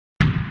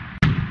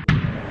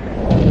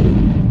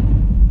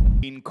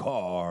Main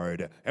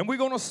card, and we're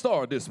gonna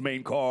start this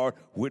main card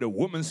with a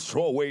women's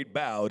strawweight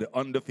bout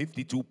under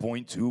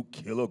 52.2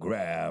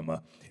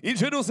 kilogram.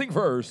 Introducing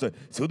first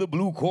to the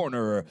blue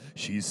corner,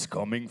 she's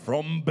coming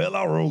from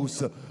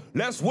Belarus.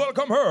 Let's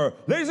welcome her,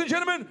 ladies and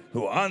gentlemen,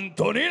 to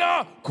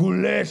Antonina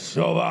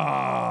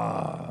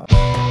Kuleshova.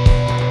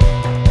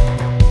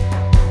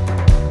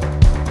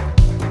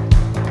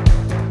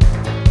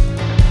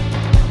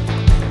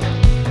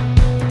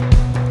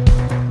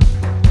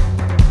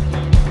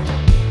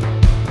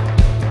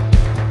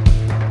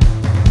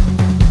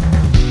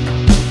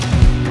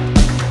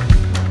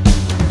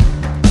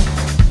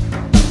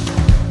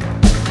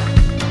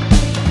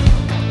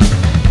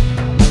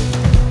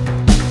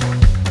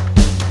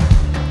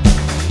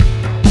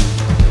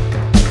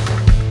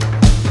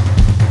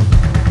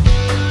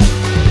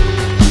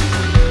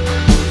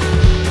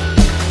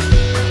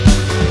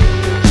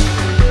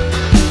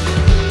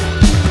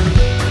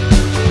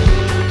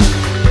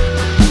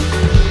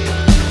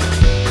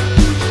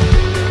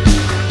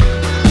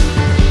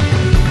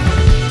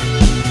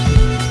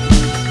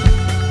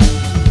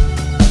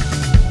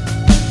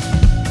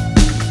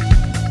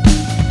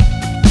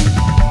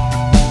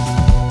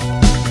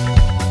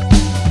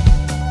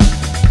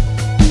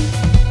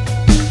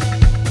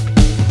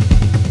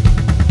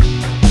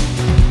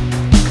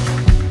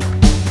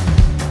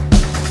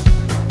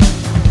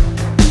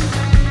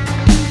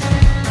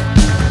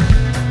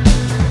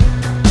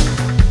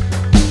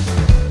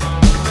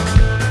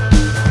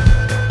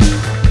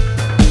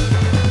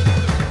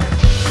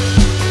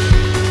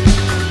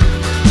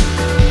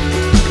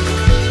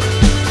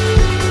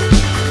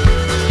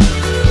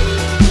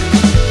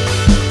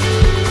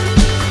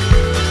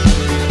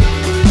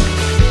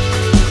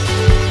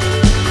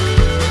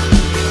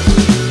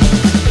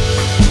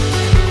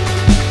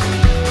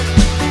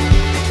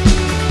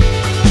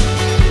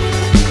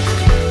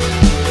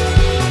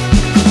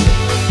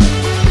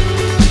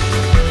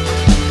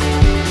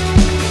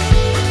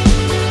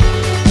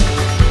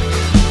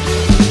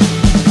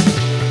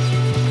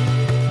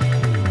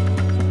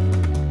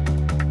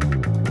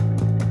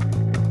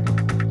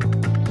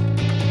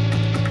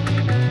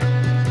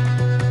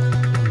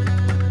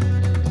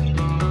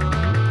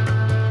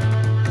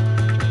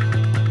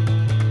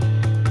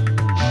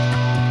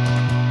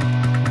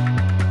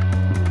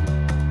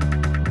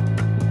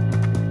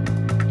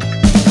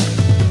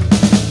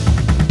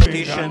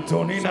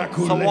 Antonina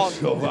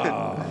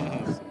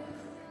Kuleshova.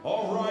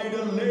 All right,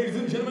 ladies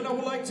and gentlemen, I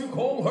would like to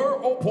call her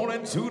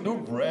opponent to the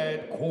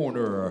red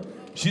corner.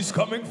 She's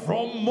coming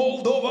from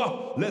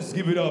Moldova. Let's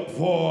give it up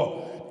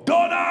for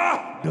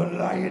Donna, the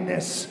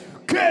Lioness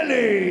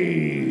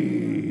Cheli.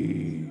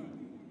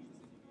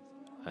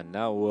 And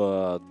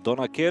now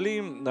Donna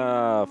Cheli,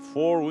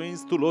 4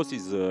 wins, 2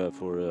 losses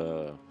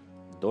for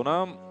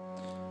Donna.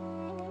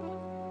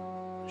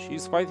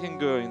 She's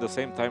fighting in the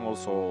same time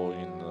also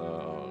in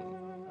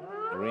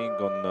ring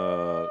on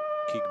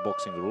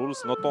kickboxing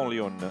rules, not only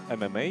on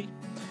MMA.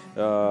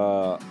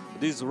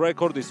 This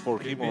record is for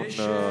him on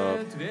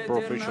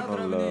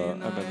professional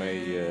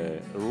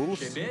MMA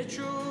rules.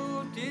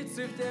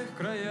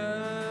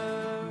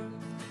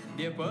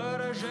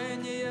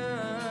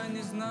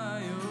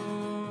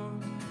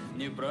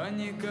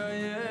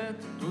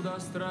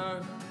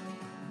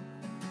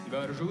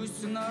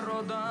 Горжусь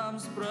народом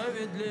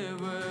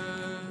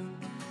справедливым,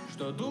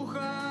 что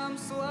духом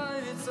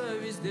славится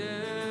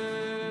везде.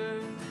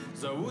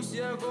 Зовусь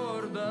я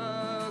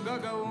гордо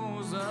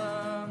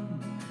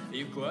гагаузом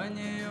и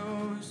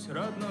кланяюсь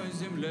родной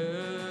земле.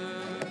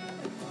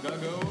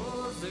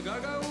 Гагаузы,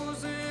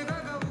 гагаузы,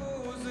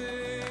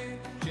 гагаузы,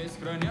 честь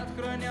хранят,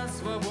 хранят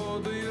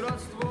свободу и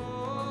родство.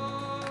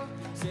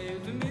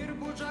 Сеют мир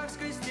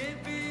буджакской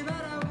степи на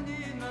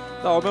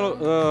равнинах.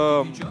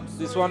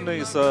 This one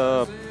is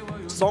a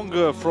song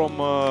from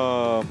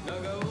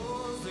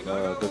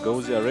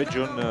Gagauzia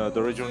region,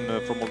 the region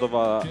from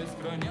Moldova,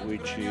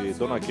 which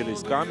Donna Cheli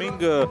is coming.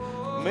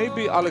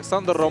 Maybe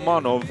Alexander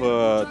Romanov,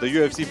 the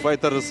UFC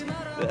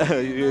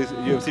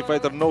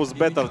fighter knows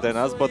better than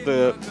us, but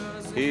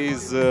he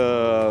is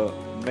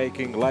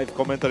making live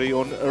commentary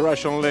on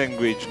Russian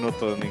language,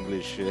 not on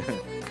English.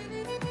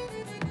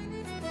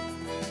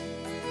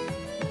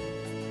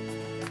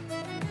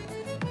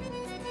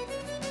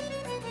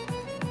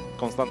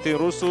 Konstantin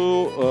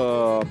Rusu,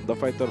 the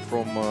fighter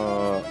from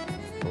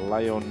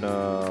Lion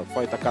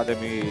Fight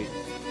Academy,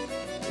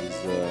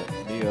 is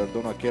near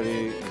Donna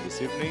Cheli this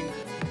evening.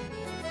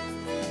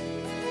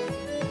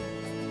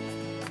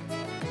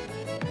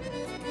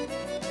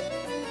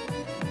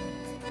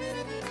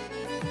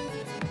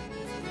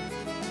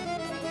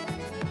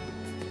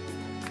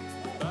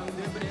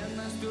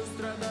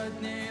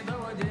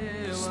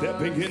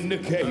 Stepping in the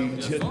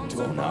cage,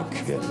 Donna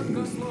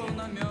Cheli.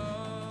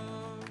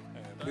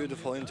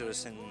 Beautiful,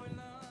 interesting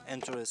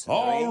enters.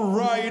 All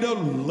right,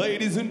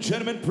 ladies and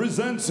gentlemen,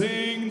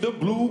 presenting the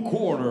blue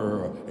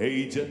corner,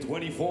 age at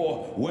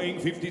 24, weighing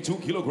 52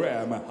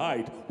 kilogram,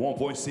 height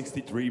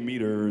 1.63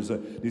 meters.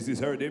 This is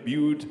her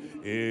debut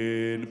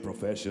in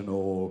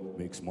professional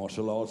mixed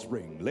martial arts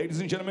ring. Ladies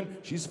and gentlemen,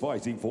 she's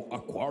fighting for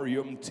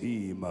Aquarium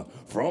Team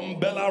from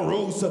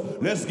Belarus.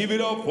 Let's give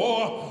it up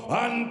for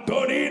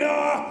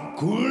Antonina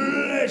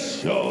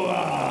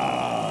Kuleshova.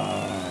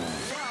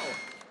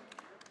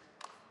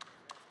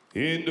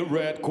 In the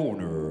red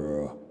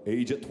corner,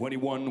 age at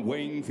 21,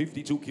 weighing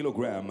 52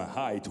 kilogram,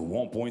 height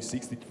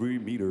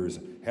 1.63 meters,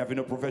 having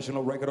a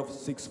professional record of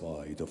 6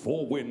 fights,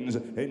 4 wins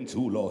and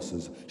 2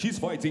 losses. She's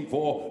fighting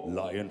for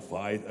Lion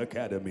Fight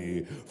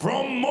Academy.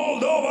 From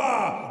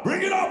Moldova,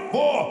 bring it up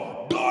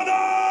for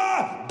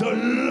Donna the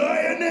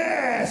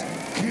Lioness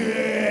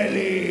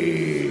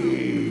Cheli.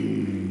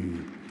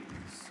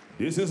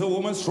 This is a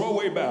woman's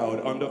strawweight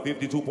bout under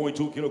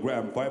 52.2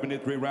 kilogram,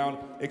 5-minute 3-round,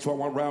 extra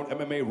 1-round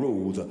MMA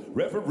rules.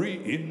 Referee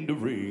in the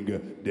ring,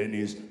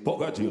 Denis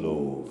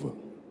Pokatilov.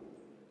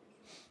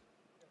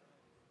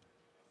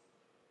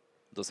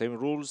 The same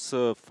rules,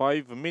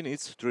 5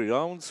 minutes, 3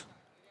 rounds.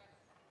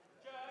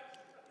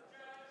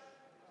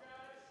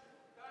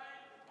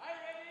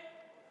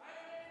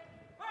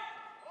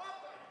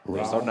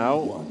 We start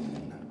now.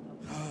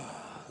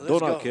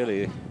 Donna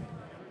Cheli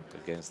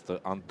against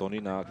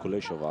Antonina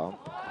Kuleshova.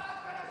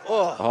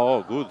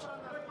 Oh, good.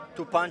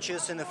 2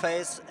 punches in the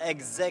face,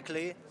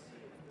 exactly,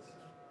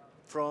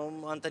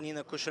 from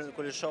Antonina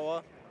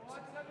Kuleshova.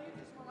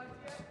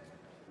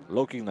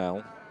 Low kick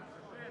now.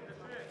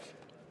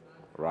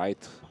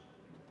 Right.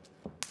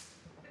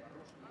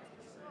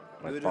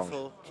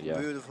 Beautiful, yeah.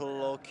 beautiful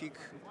low kick.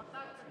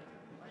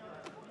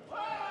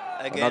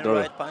 Again, Another,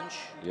 right punch.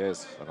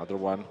 Yes, another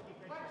one.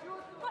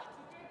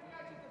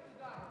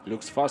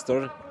 Looks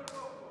faster.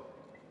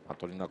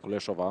 Antonina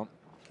Kuleshova.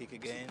 Kick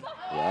again.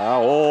 Yeah,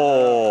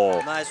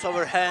 oh! Nice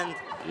overhand.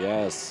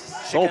 Yes,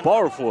 so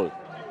powerful.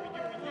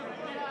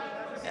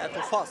 Yeah,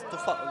 too fast,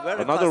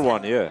 very Another fast.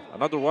 one, yeah,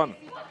 another one.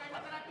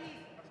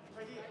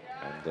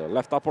 And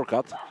left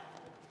uppercut.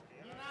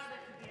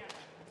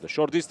 The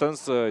short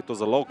distance, it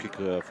was a low kick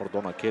for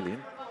Donna Cheli.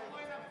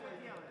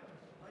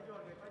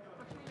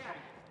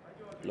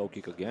 Low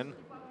kick again.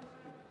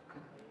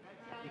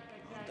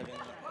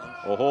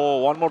 Oh,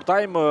 one more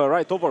time,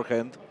 right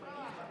overhand.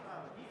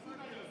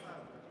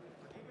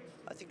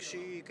 I think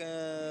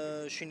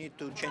she need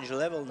to change the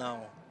level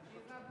now.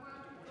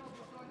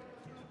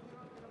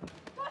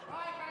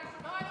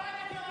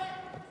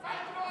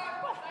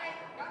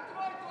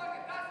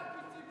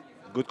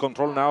 Good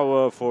control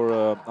now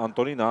for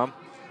Antonina.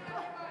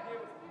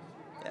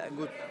 Yeah,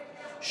 good.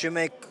 She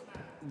make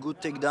good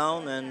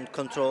takedown and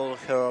control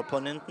her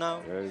opponent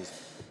now.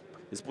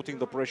 Is putting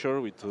the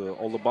pressure with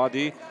all the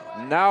body.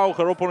 Now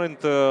her opponent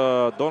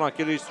Donna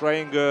Cheli is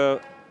trying to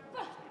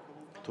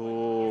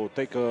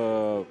take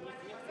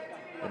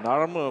an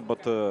arm,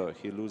 but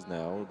he loses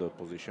now the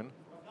position.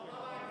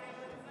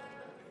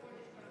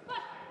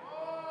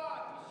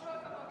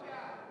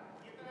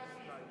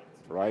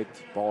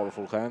 Right,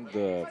 powerful hand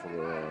for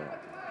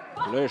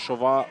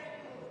Kuleshova.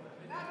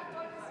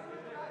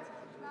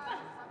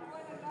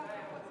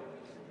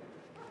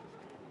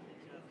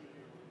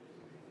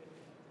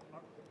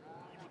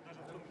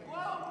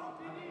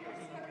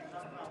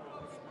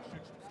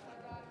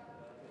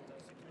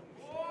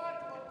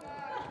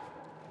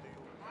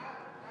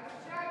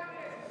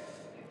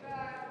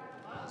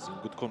 In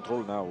good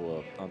control now,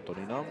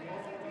 Antonina.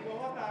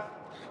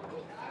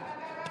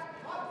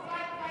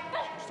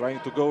 She's trying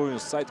to go in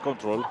side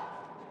control.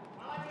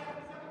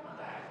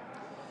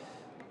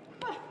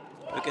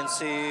 You can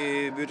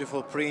see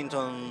beautiful print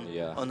on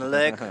the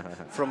leg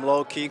from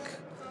low kick.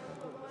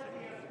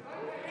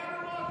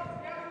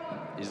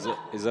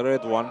 Is a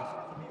red one.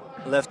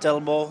 Left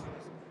elbow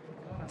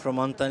from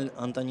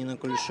Antonina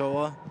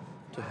Kuleshova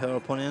to her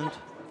opponent.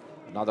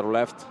 Another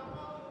left.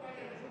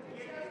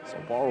 So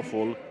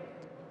powerful.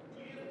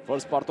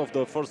 First part of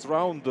the first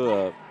round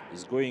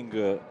is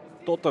going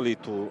totally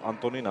to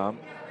Antonina.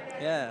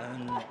 Yeah,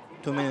 and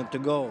 2 minutes to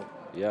go.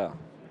 Yeah.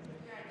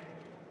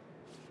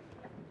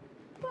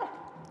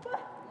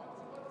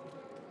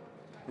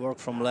 Work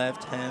from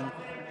left hand.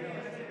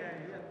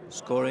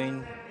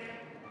 Scoring.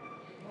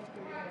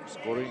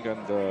 Scoring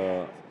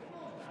and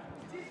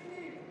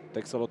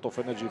takes a lot of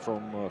energy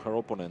from her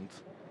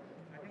opponent.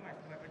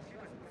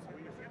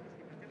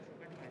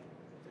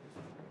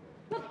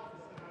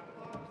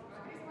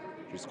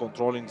 She's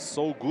controlling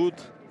so good,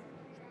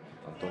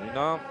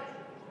 Antonina.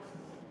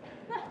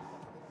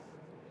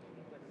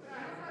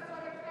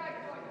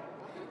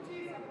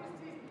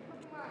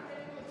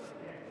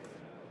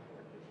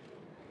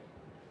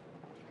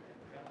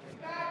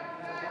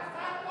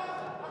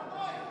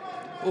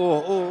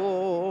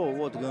 Oh,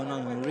 what's going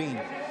on in the ring?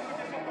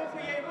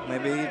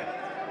 Maybe.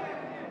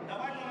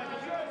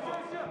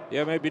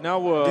 Yeah, maybe now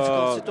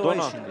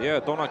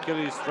Donna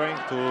Cheli is trying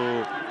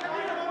to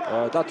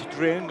that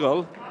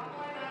triangle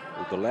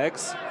with the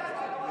legs.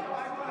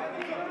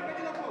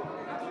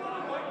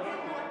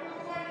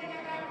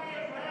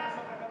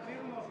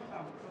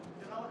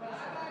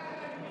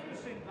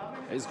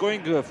 He's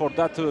going for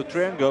that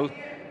triangle,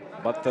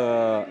 but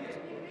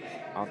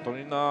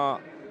Antonina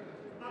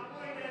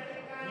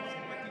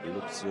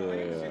looks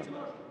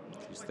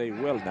she stay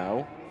well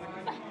now.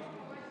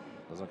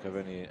 Doesn't have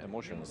any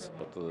emotions,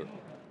 but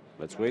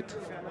let's wait.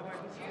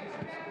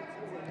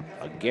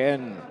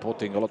 Again,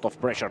 putting a lot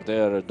of pressure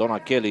there, Donna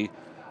Cheli.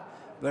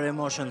 Very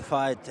emotion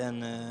fight,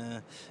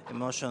 and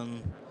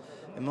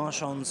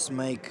emotions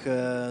make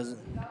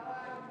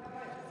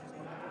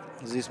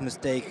this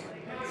mistake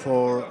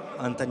for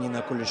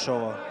Antonina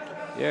Kuleshova.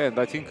 Yeah, and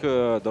I think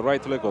the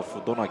right leg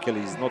of Donna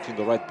Cheli is not in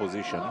the right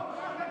position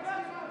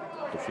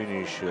to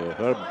finish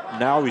her.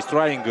 Now he's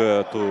trying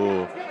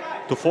to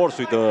force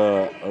with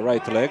the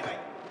right leg.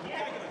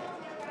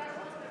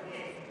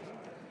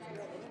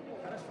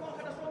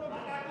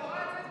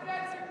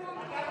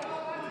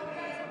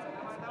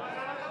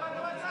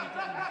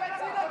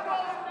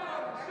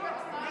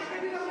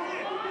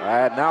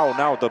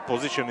 Now the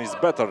position is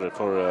better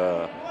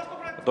for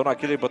Donna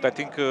Cheli, but I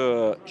think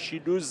she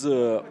loses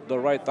the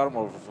right arm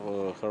of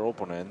her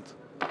opponent.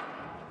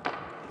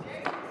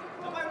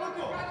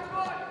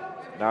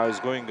 Now he's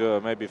going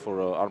maybe for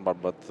armbar,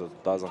 but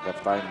doesn't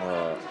have time.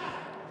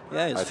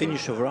 Yeah, it's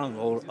finish of round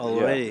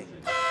already.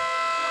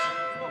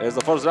 Yeah. As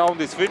the first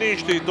round is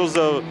finished, it was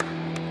a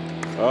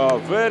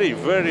very,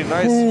 very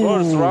nice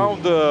first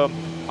round.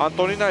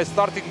 Antonina is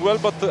starting well,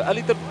 but a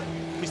little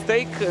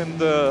mistake,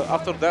 and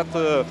after that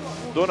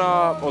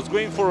Donna was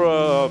going for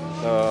a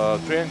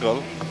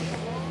triangle.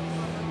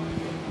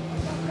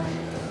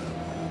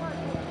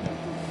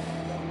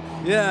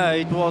 Yeah,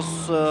 it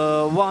was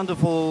a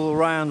wonderful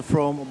round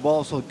from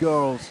both of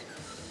girls,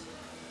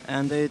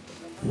 and it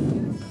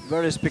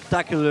very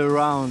spectacular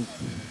round.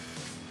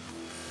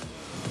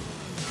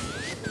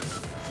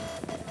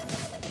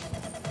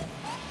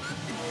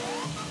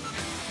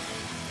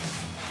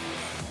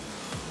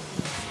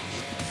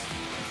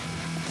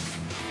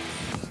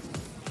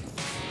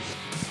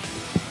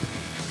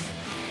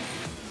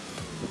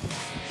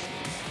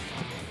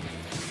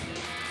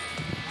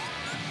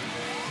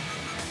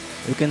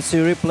 You can see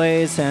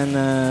replays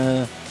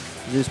and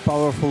these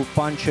powerful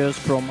punches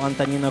from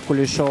Antonina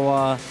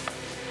Kuleshova,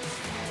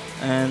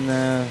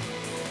 and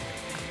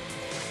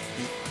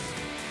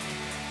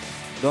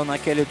Donna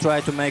Cheli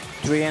tried to make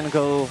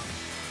triangle.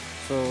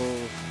 So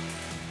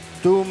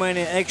too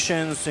many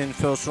actions in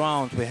first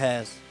round we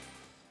had.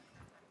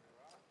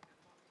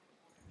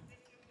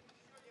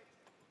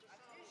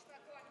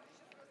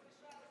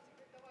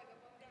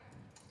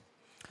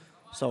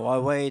 So I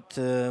wait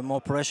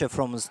more pressure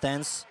from the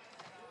stance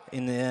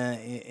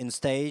in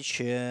stage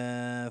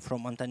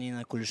from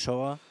Antonina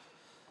Kuleshova.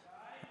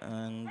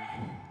 And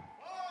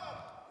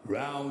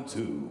round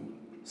two.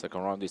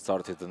 Second round is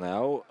started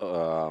now.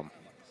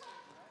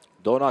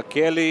 Donna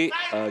Cheli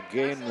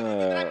again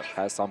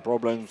has some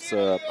problems.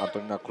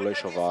 Antonina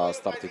Kuleshova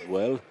started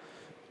well,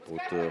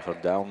 put her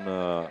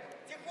down.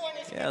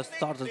 Yeah,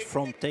 started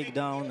from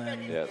takedown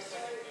and Yes.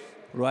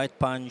 right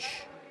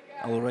punch.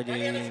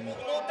 Already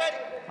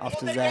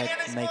after that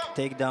make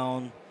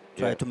takedown,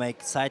 try to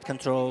make side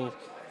control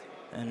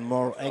and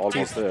more active.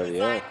 Almost there,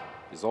 yeah.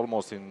 He's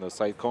almost in the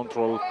side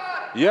control.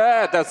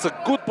 Yeah, that's a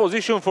good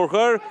position for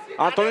her.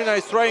 Antonina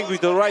is trying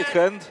with the right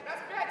hand.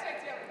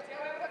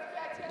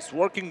 It's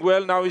working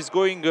well. Now he's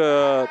going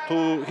to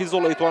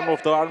isolate one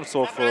of the arms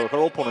of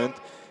her opponent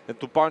and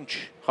to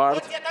punch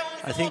hard.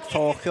 I think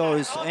for her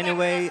is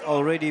anyway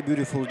already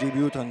beautiful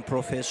debut on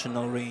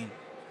professional ring.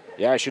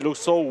 Yeah, she looks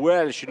so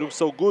well. She looks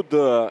so good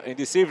in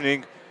this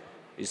evening.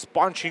 He's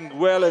punching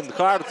well and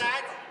hard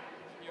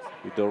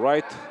with the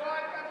right.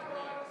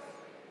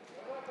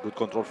 Good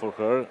control for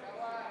her.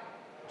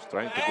 She's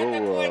trying to go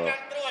in a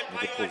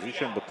good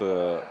position, but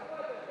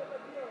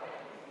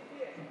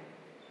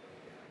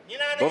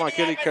Donna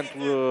Cheli can't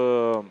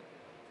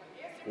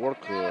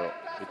work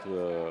with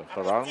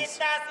her arms.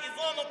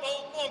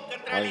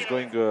 And he's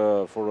going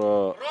for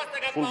a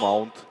full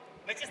mount.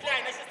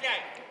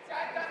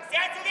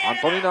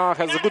 Antonina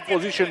has a good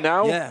position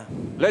now. Yeah.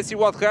 Let's see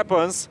what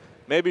happens.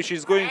 Maybe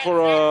she's going for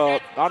a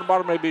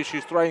armbar. Maybe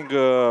she's trying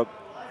to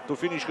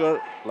finish her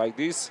like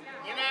this.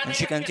 And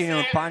she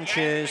continued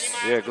punches.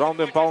 Yeah, ground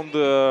and pound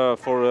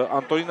for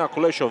Antonina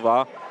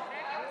Kuleshova.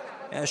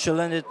 Yeah, she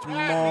landed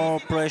more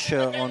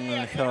pressure on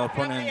her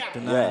opponent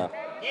tonight. Yeah.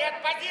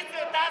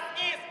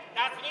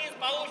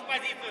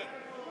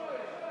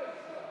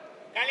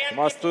 She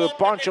must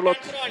punch a lot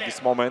in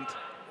this moment.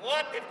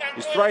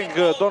 He's trying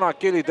Donna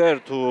Cheli there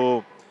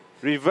to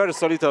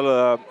reverse a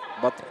little,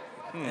 but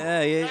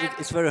yeah,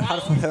 it's very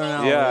hard for her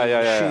now.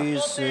 Yeah.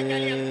 She's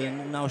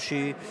now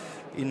she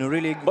in a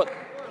really but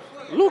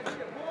look,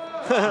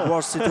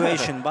 worse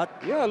situation. But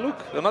yeah,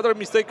 look, another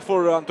mistake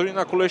for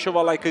Antonina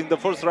Kuleshova, like in the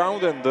first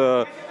round, and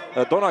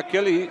Donna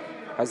Cheli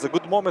has a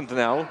good moment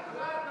now.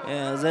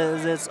 yeah,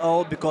 that's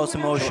all because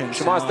emotions.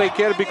 She must take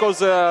care because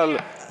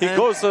he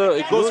goes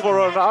for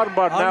an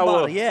armbar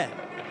now. Yeah.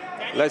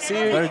 Let's see.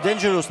 Very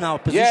dangerous now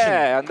position.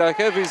 Yeah, and I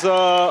have his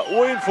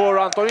win for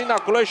Antonina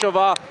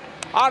Kuleshova.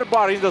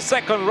 Armbar in the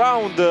second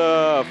round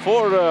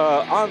for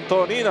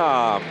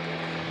Antonina.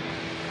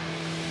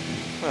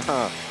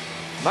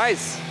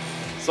 Nice.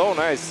 So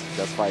nice,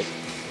 that fight.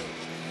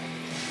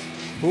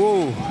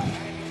 Ooh.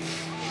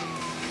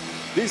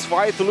 This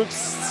fight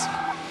looks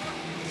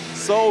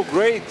so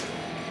great.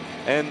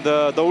 And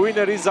the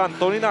winner is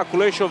Antonina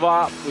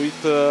Kuleshova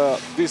with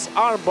this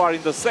armbar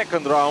in the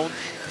second round.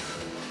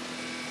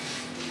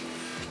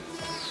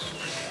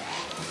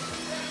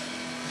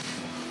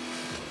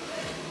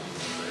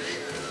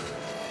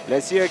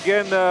 Let's see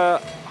again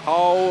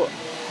how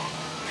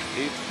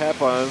it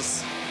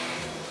happens.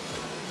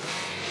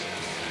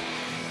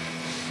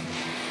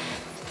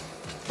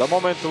 The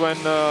moment when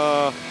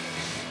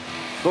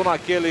Donna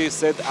Cheli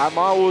said, "I'm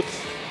out,"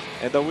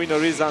 and the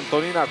winner is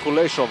Antonina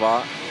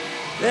Kuleshova.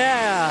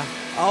 Yeah,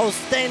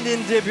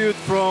 outstanding debut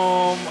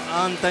from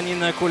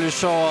Antonina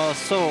Kuleshova.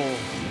 So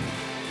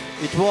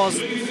it was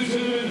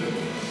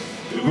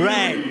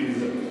great.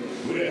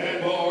 With a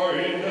head bar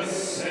in the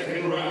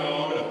second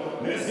round,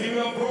 let's give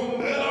it up from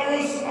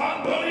Belarus,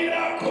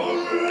 Antonina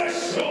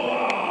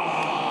Kuleshova.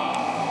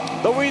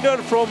 The winner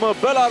from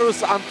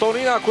Belarus,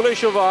 Antonina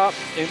Kuleshova,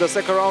 in the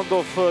second round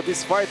of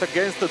this fight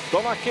against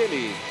Donna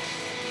Cheli.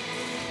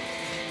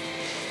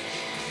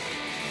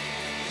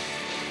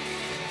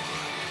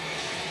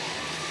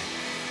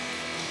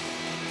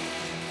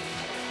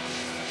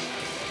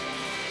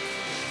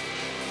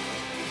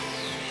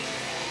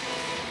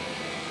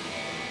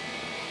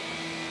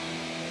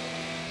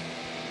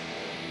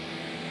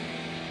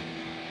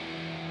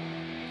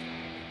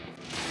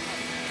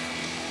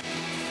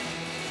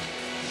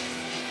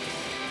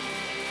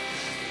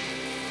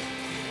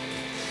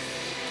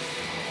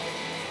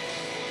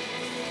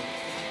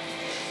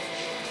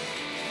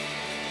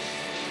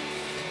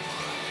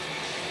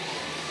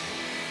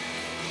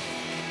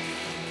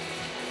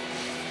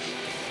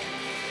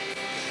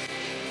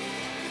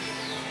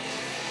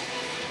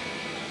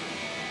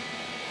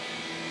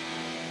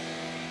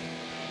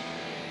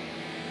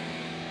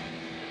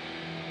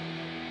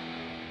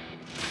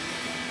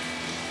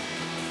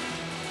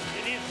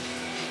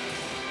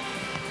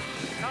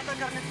 Надо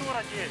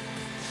гарнитура здесь.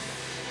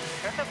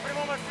 Это в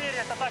прямом эфире,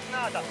 это так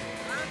надо.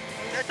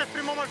 Это в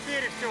прямом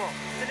эфире все.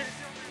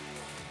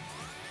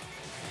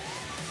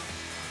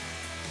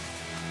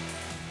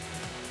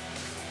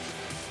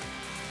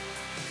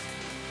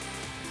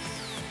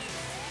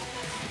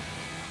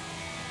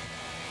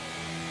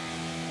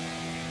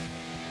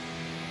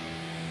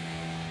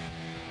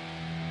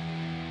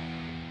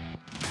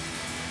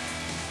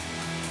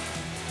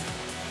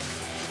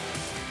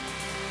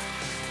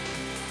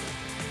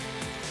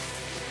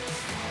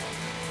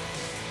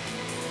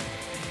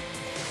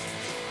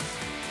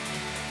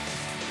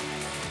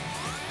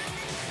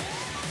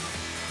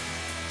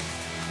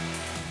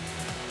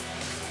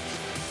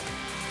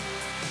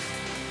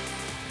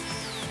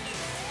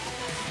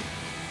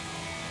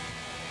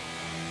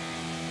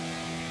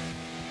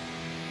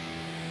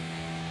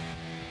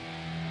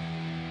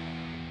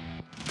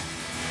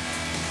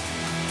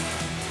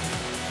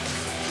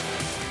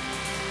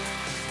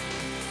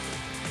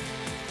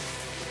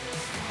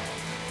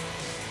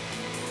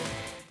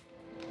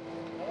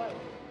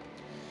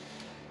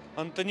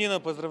 Антонина,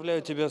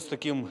 поздравляю тебя с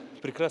таким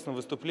прекрасным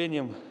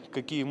выступлением.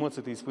 Какие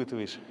эмоции ты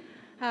испытываешь?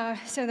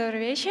 Всем добрый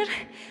вечер.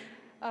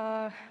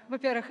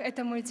 Во-первых,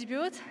 это мой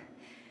дебют,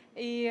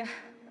 и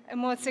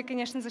эмоции,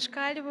 конечно,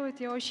 зашкаливают.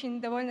 Я очень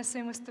довольна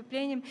своим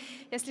выступлением.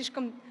 Я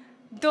слишком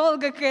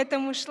долго к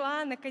этому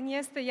шла.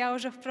 Наконец-то я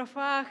уже в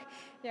профах.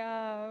 У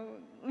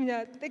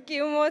меня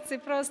такие эмоции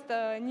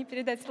просто не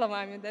передать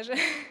словами даже.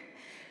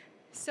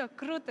 Все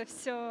круто,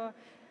 все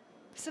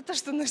то,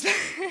 что нужно.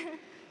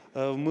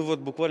 Мы вот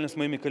буквально с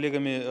моими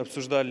коллегами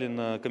обсуждали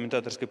на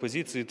комментаторской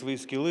позиции твои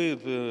скиллы.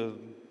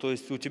 То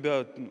есть у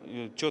тебя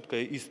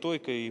четкая и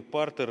стойка, и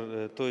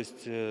партер. То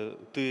есть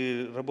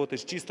ты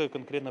работаешь чисто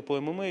конкретно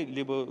по ММА,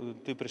 либо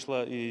ты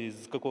пришла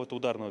из какого-то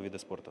ударного вида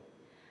спорта?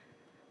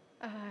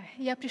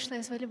 Я пришла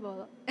из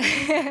волейбола.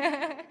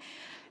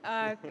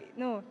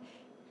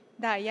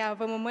 Да, я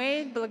в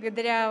ММА,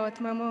 благодаря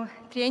моему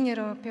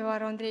тренеру,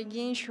 пивару Андрею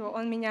Евгеньевичу,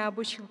 он меня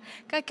обучил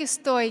как и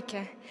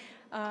стойке,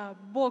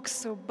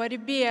 боксу,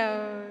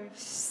 борьбе,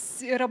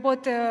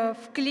 работа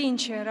в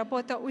клинче,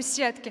 работа у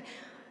сетки.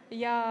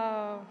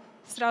 Я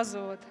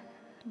сразу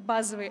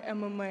базовый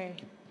ММА.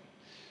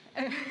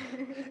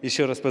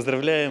 Еще раз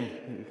поздравляем.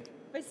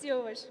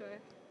 Спасибо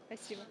большое.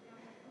 Спасибо.